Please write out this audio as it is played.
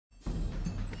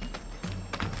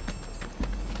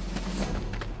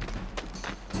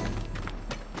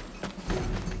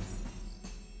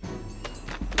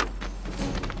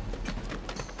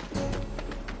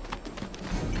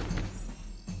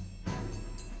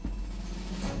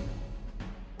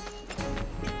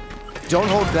Don't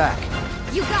hold back.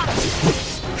 You got it.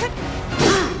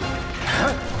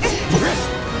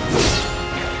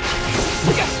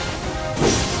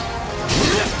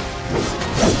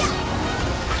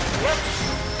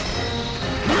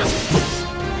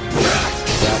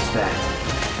 That's that.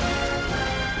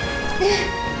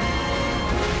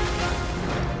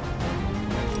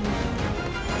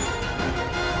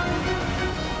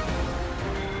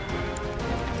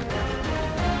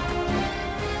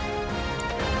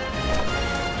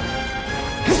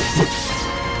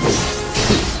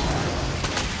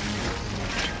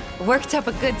 Worked up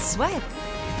a good sweat.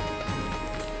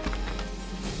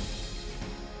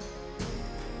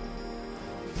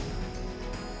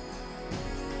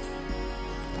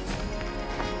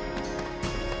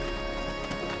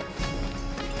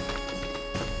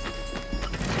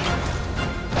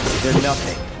 They're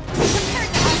nothing. Compared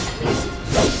to us, at least.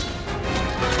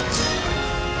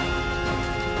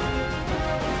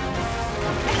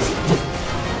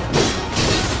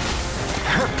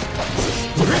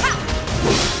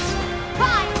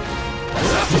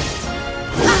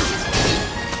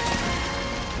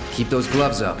 Keep those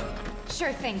gloves up.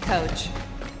 Sure thing, Coach.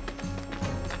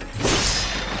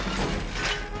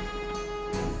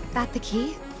 That the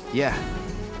key? Yeah.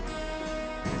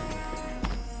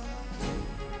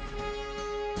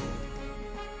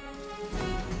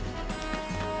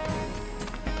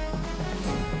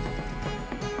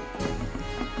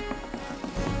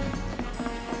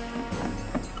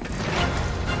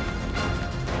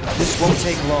 This won't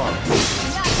take long.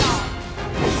 That's all.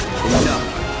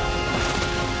 Enough.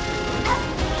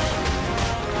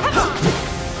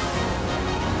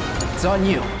 It's on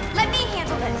you. Let me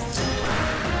handle this.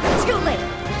 Too late.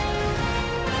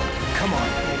 Come on.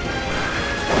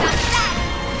 That's that.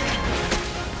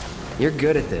 You're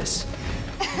good at this.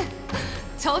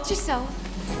 Told you so.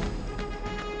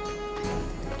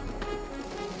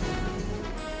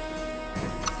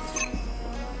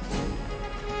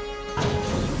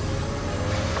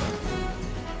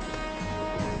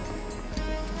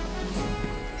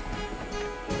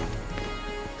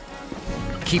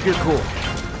 Keep your cool.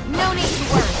 No need to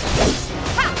worry.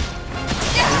 Ha!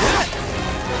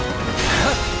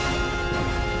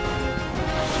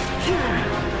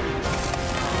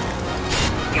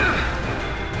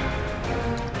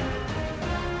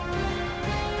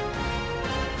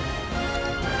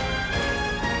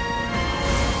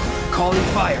 Calling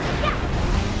fire.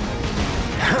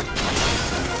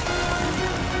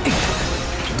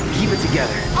 Keep it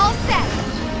together. All set.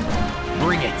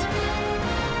 Bring it.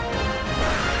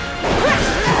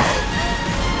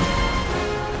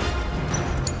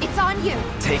 It's on you.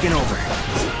 Taking over.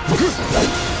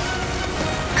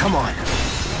 Come on.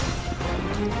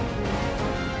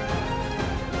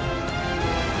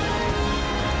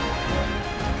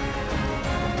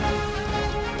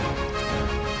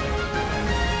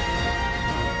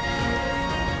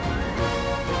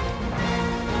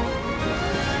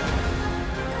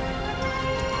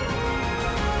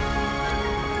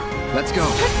 Let's go.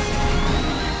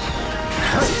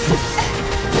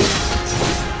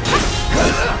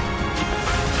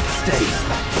 Stay.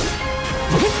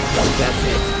 That's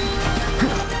it.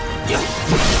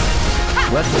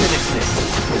 Let's finish this.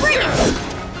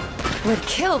 Would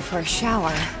kill for a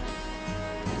shower.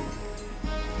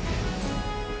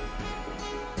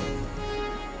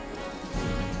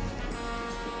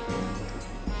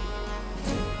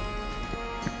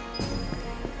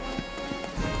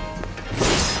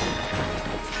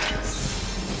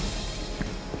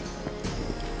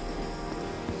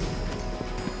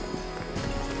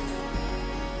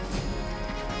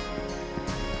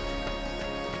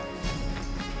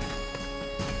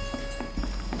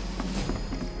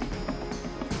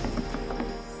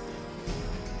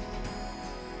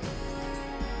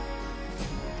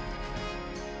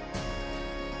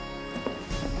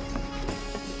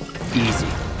 Easy.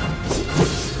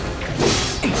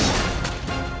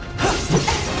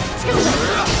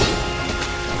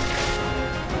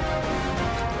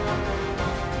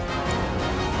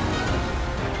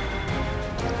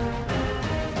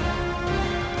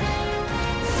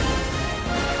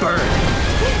 Burn.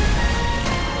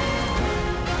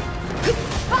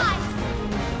 Bye.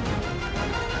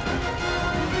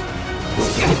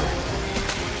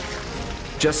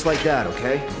 Just like that,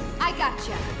 okay? I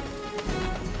gotcha.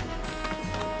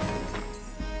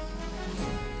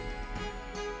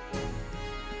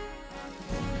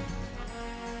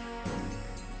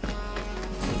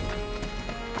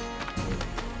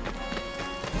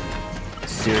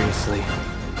 Seriously.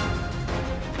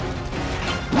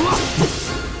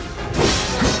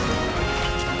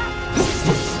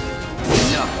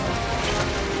 Enough.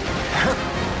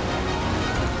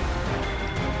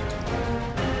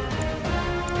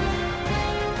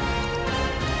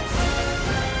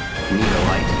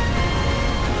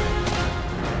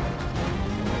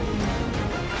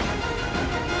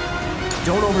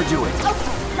 Don't overdo it.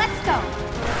 Okay, let's go.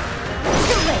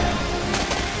 Too late.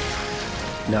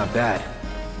 Not bad.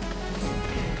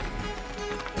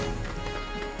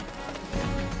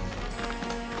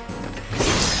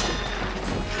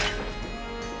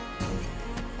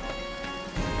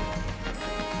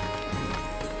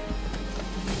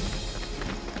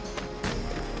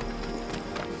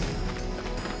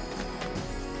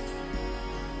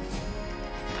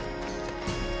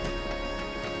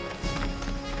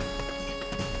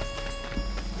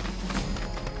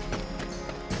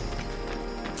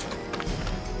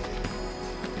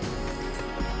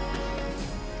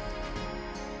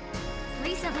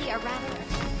 Recently, a rather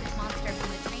aggressive monster from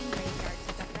the train graveyard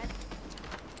took a red...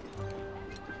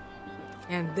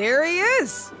 And there he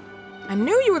is! I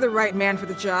knew you were the right man for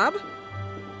the job.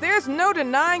 There's no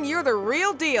denying you're the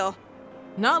real deal.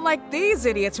 Not like these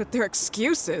idiots with their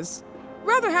excuses.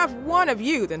 Rather have one of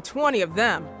you than 20 of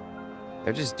them.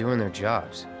 They're just doing their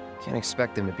jobs. Can't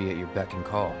expect them to be at your beck and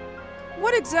call.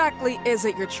 What exactly is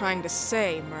it you're trying to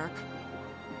say, Merc?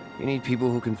 You need people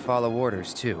who can follow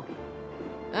orders, too.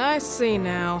 I see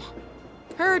now.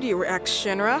 Heard you were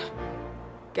ex-Shinra.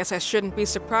 Guess I shouldn't be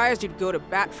surprised you'd go to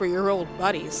bat for your old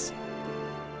buddies.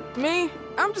 Me,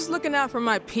 I'm just looking out for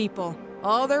my people.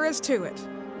 All there is to it.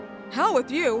 Hell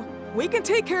with you. We can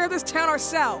take care of this town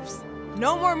ourselves.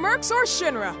 No more Mercs or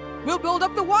Shinra. We'll build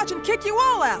up the watch and kick you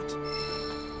all out.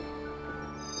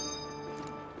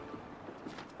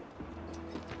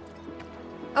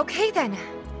 Okay then.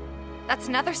 That's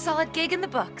another solid gig in the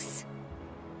books.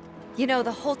 You know,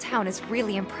 the whole town is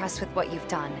really impressed with what you've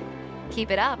done. Keep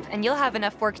it up, and you'll have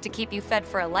enough work to keep you fed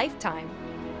for a lifetime.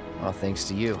 All thanks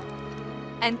to you.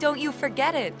 And don't you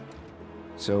forget it.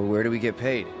 So where do we get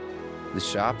paid? The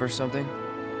shop or something?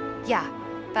 Yeah,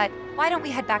 but why don't we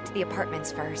head back to the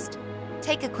apartments first?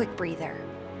 Take a quick breather.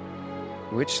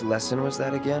 Which lesson was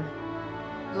that again?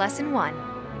 Lesson 1.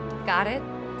 Got it?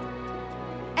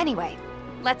 Anyway,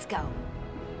 let's go.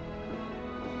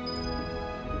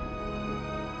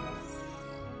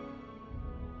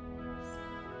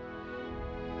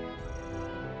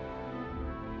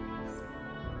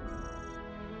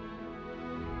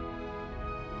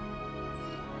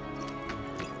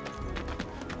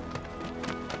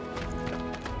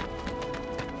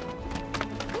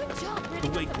 The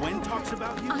way Gwen talks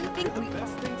about you? I think we...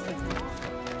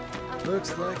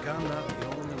 Looks like I'm not the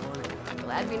only one.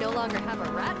 Glad we no longer have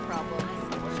a rat problem.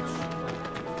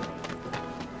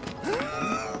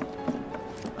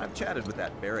 I've chatted with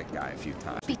that Barrett guy a few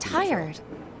times. Be tired.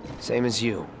 Same as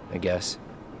you, I guess.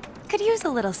 Could use a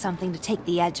little something to take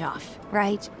the edge off,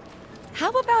 right?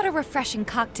 How about a refreshing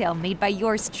cocktail made by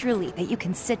yours truly that you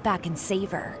can sit back and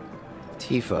savor?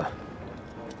 Tifa.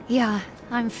 Yeah,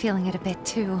 I'm feeling it a bit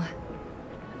too.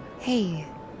 Hey,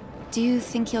 do you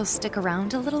think you'll stick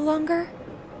around a little longer?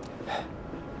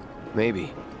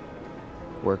 Maybe.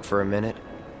 Work for a minute,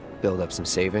 build up some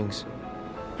savings.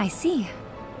 I see.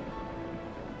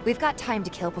 We've got time to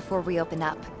kill before we open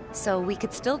up, so we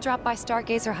could still drop by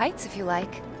Stargazer Heights if you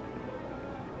like.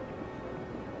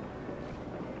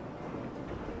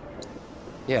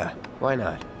 Yeah, why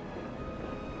not?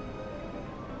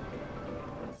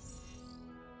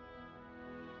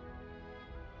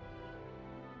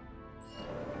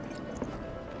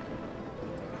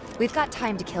 We've got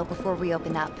time to kill before we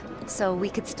open up, so we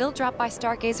could still drop by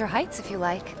Stargazer Heights if you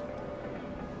like.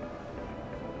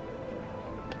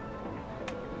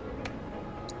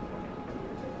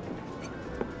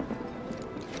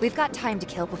 We've got time to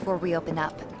kill before we open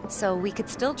up, so we could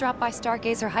still drop by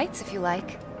Stargazer Heights if you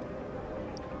like.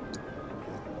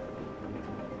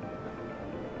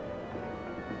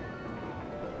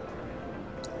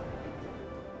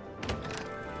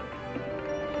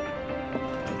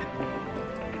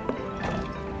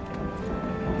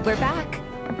 We're back.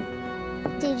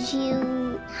 Did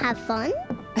you have fun?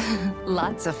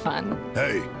 Lots of fun.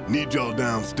 Hey, need y'all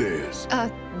downstairs.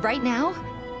 Right now?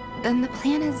 Then the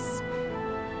plan is...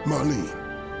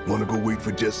 Marlene, wanna go wait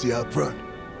for Jesse out front?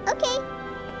 Okay.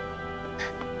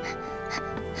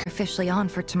 officially on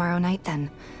for tomorrow night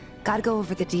then. Gotta go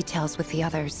over the details with the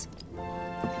others.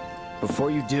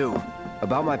 Before you do,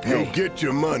 about my pay. You'll get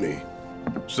your money.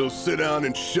 So sit down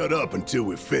and shut up until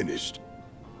we're finished.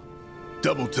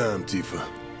 Double time, Tifa.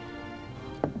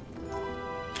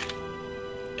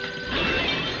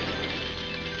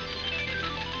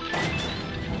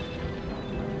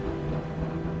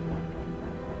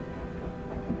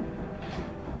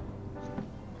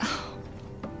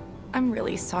 I'm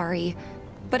really sorry,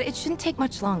 but it shouldn't take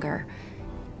much longer.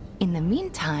 In the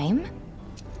meantime...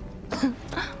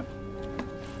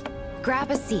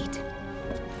 grab a seat.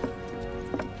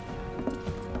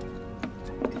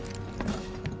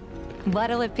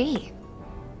 What'll it be?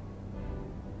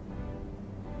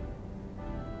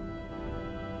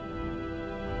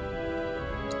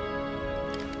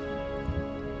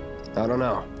 I don't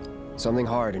know. Something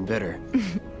hard and bitter.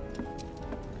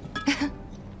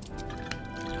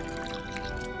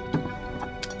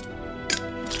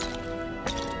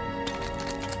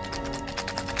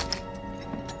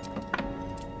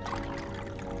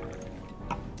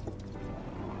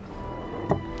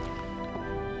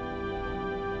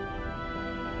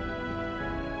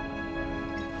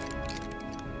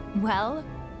 Well,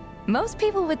 most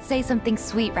people would say something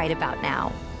sweet right about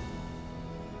now.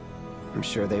 I'm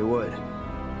sure they would.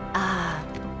 Ah,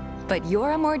 but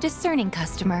you're a more discerning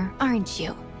customer, aren't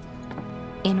you?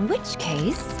 In which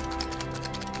case...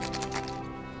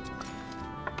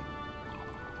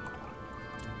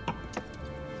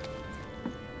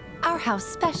 our house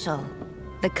special,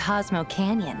 the Cosmo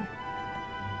Canyon.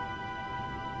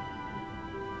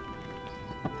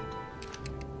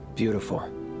 Beautiful.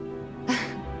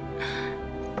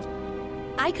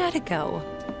 I gotta go.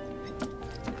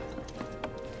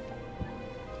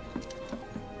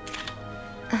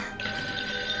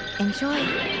 Enjoy.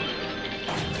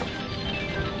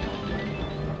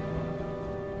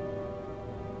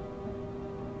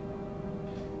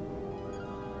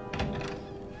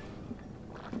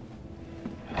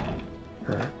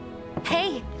 Huh?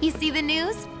 Hey, you see the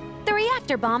news? The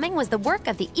reactor bombing was the work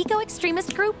of the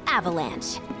eco-extremist group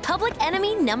Avalanche. Public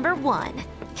enemy #1.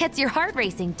 Gets your heart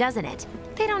racing, doesn't it?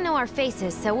 They don't know our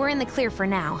faces, so we're in the clear for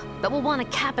now. But we'll want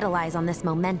to capitalize on this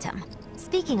momentum.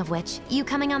 Speaking of which, you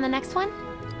coming on the next one?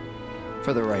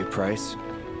 For the right price.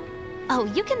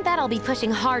 Oh, you can bet I'll be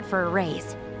pushing hard for a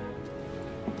raise.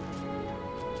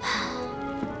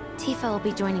 Tifa will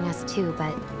be joining us too,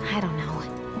 but I don't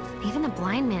know. Even a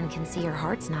blind man can see her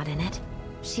heart's not in it.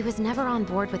 She was never on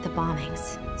board with the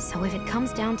bombings, so if it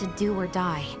comes down to do or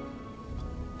die...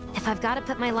 if I've got to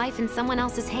put my life in someone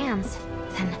else's hands,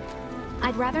 then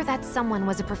I'd rather that someone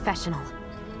was a professional.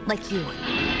 Like you.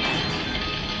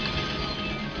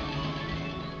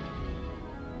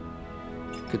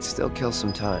 Could still kill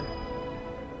some time.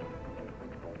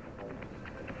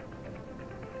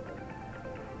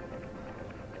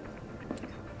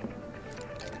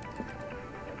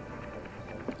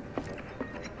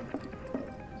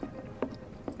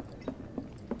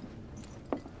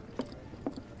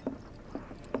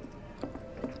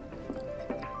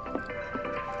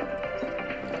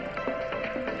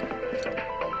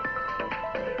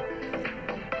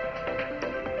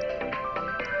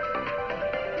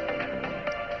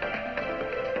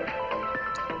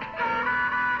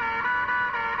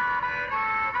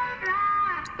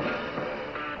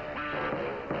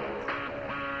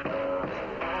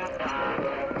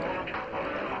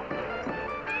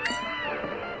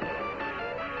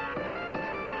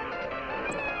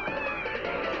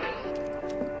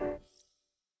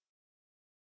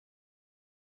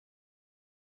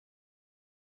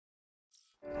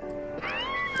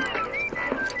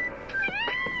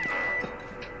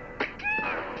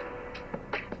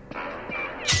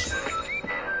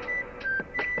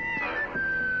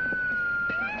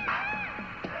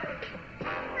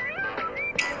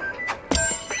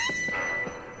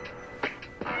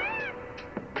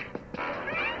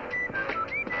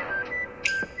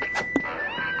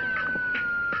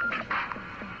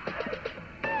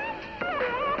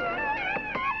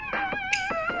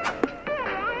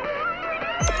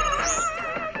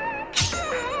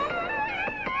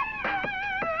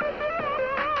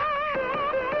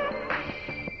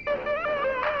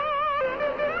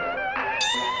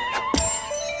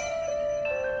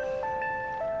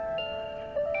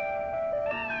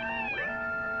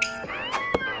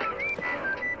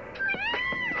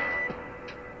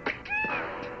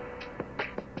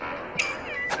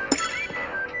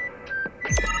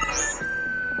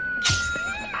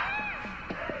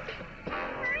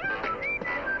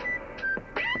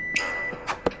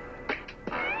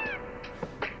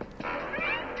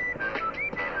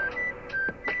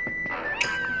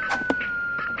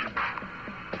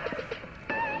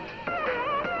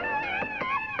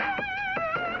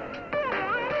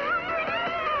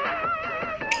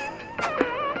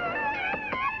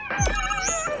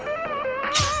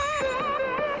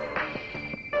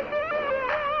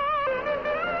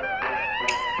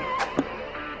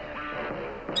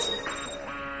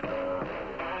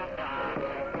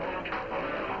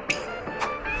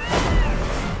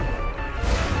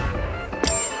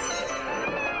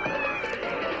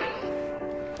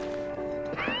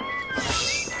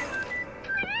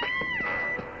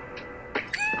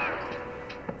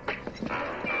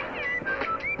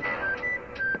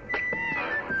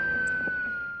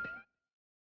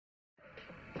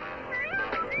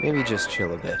 Maybe just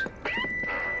chill a bit.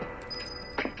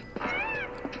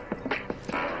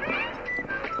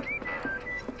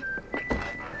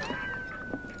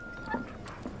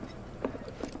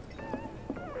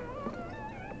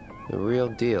 The real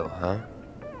deal, huh?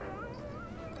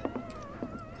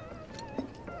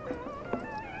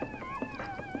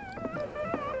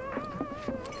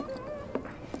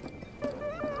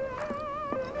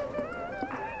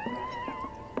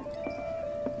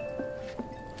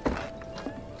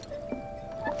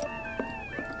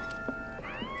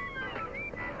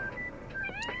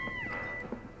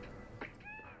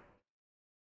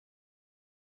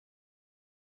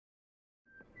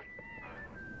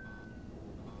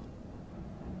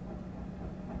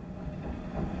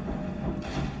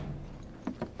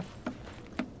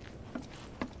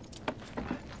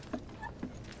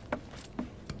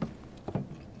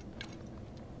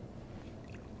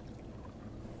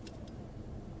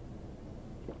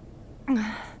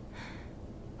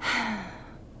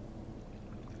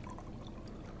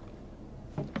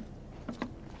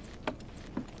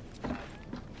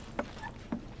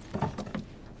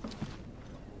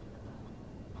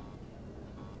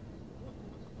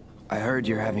 I heard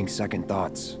you're having second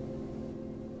thoughts.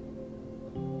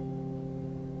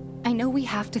 I know we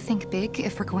have to think big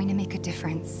if we're going to make a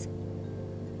difference.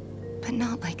 But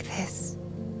not like this.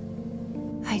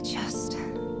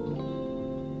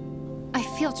 I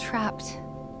feel trapped.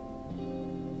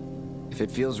 If it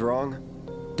feels wrong,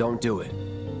 don't do it.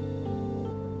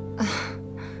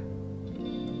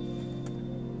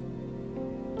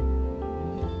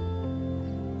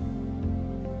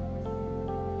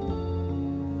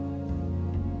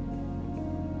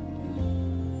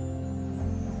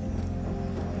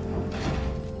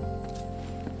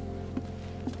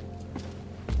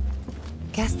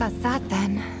 Guess that's that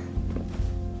then.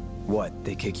 What,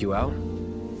 they kick you out?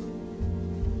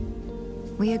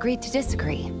 We agreed to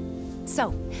disagree.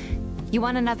 So, you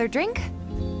want another drink?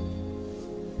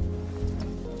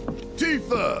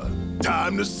 Tifa!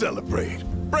 Time to celebrate.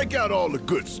 Break out all the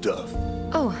good stuff.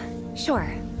 Oh, sure.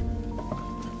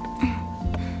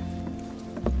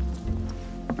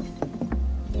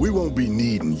 We won't be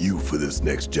needing you for this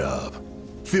next job.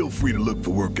 Feel free to look for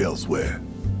work elsewhere.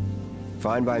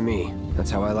 Fine by me.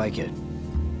 That's how I like it.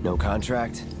 No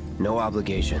contract, no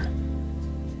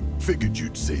obligation. Figured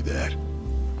you'd say that.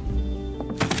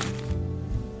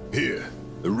 Here,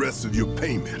 the rest of your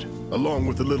payment, along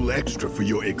with a little extra for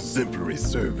your exemplary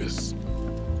service.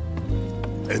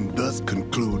 And thus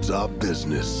concludes our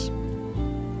business.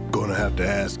 Gonna have to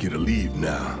ask you to leave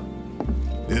now.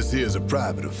 This here's a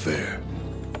private affair.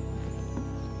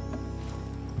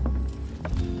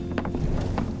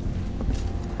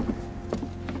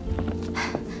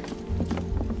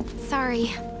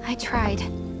 Sorry, I tried.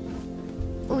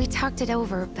 We talked it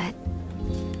over, but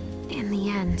in the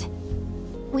end,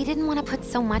 we didn't want to put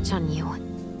so much on you.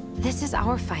 This is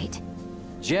our fight.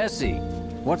 Jesse,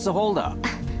 what's the holdup?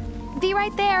 Be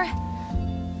right there.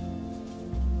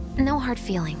 No hard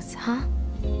feelings, huh?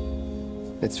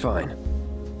 It's fine.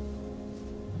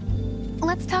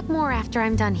 Let's talk more after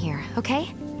I'm done here,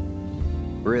 okay?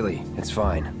 Really, it's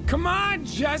fine. Come on,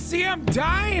 Jesse, I'm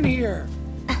dying here.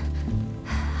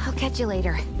 I'll catch you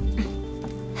later.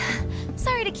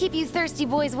 Sorry to keep you thirsty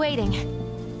boys waiting.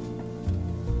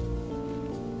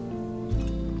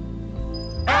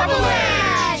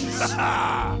 Avalanche!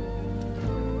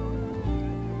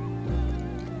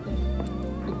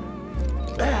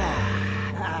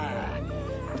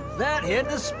 That hit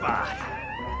the spot.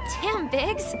 Damn,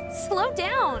 Biggs. Slow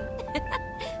down.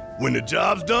 When the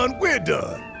job's done, we're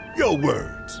done. Your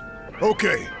words.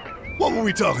 Okay, what were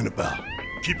we talking about?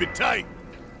 Keep it tight.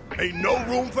 Ain't no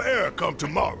room for error come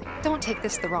tomorrow. Don't take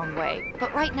this the wrong way,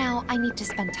 but right now I need to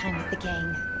spend time with the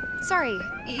gang. Sorry,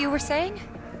 you were saying?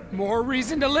 More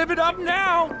reason to live it up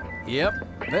now. Yep,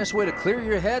 best way to clear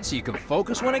your head so you can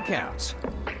focus when it counts.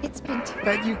 It's been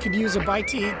Bet you could use a bite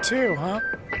to eat too, huh?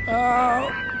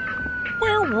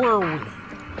 Where were we?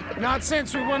 Not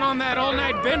since we went on that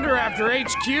all-night bender after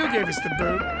HQ gave us the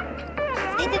boot.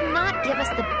 They did not give us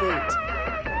the boot.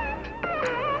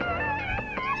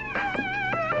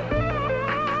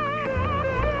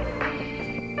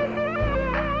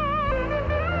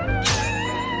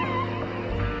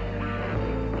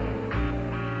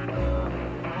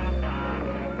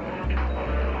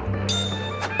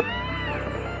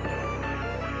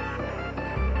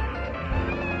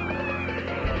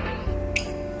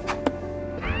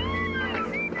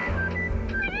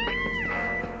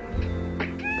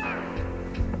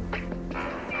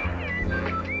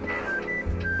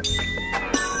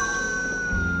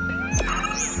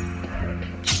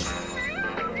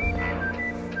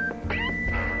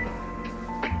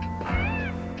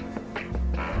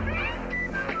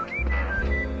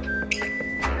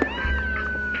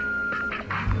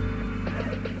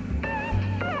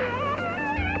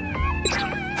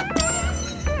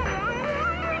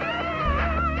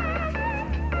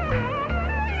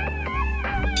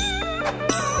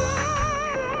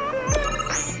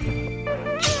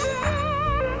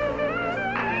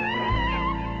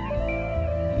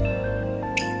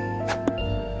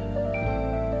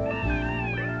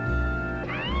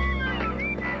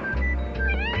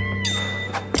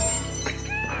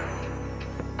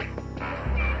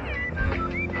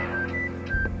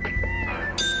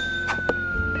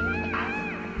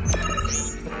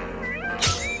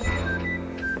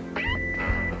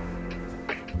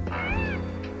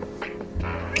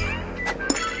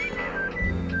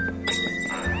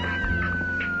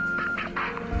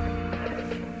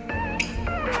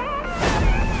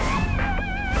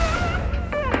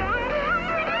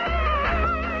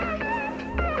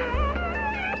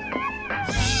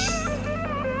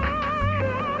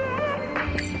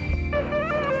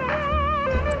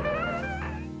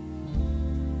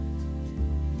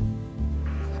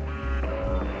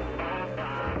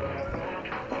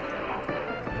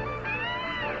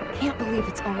 believe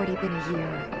it's already been a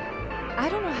year. I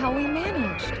don't know how we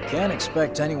managed. Can't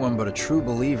expect anyone but a true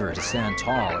believer to stand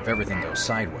tall if everything goes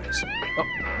sideways. Oh,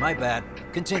 my bad.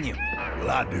 Continue. Well,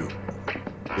 I do.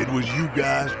 It was you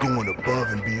guys going above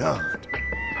and beyond.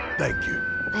 Thank you.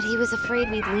 But he was afraid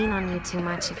we'd lean on you too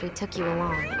much if we took you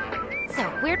along. So,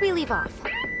 where'd we leave off?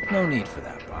 No need for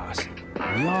that, boss.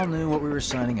 We all knew what we were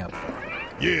signing up for.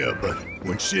 Yeah, but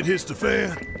when shit hits the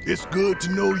fan, it's good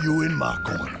to know you're in my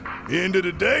corner. End of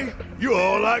the day, you're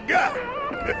all I got.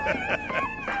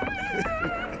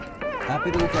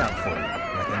 Happy to look out for you,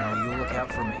 like I know you'll look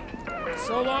out for me.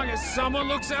 So long as someone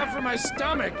looks out for my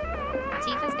stomach.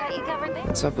 Tifa's got you covered there?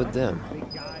 What's up with them?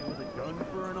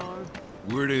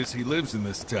 Word is he lives in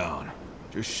this town.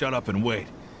 Just shut up and wait.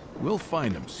 We'll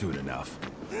find him soon enough.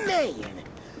 Man,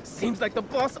 seems like the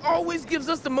boss always gives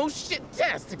us the most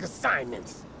shit-tastic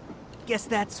assignments. Guess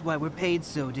that's why we're paid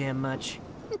so damn much.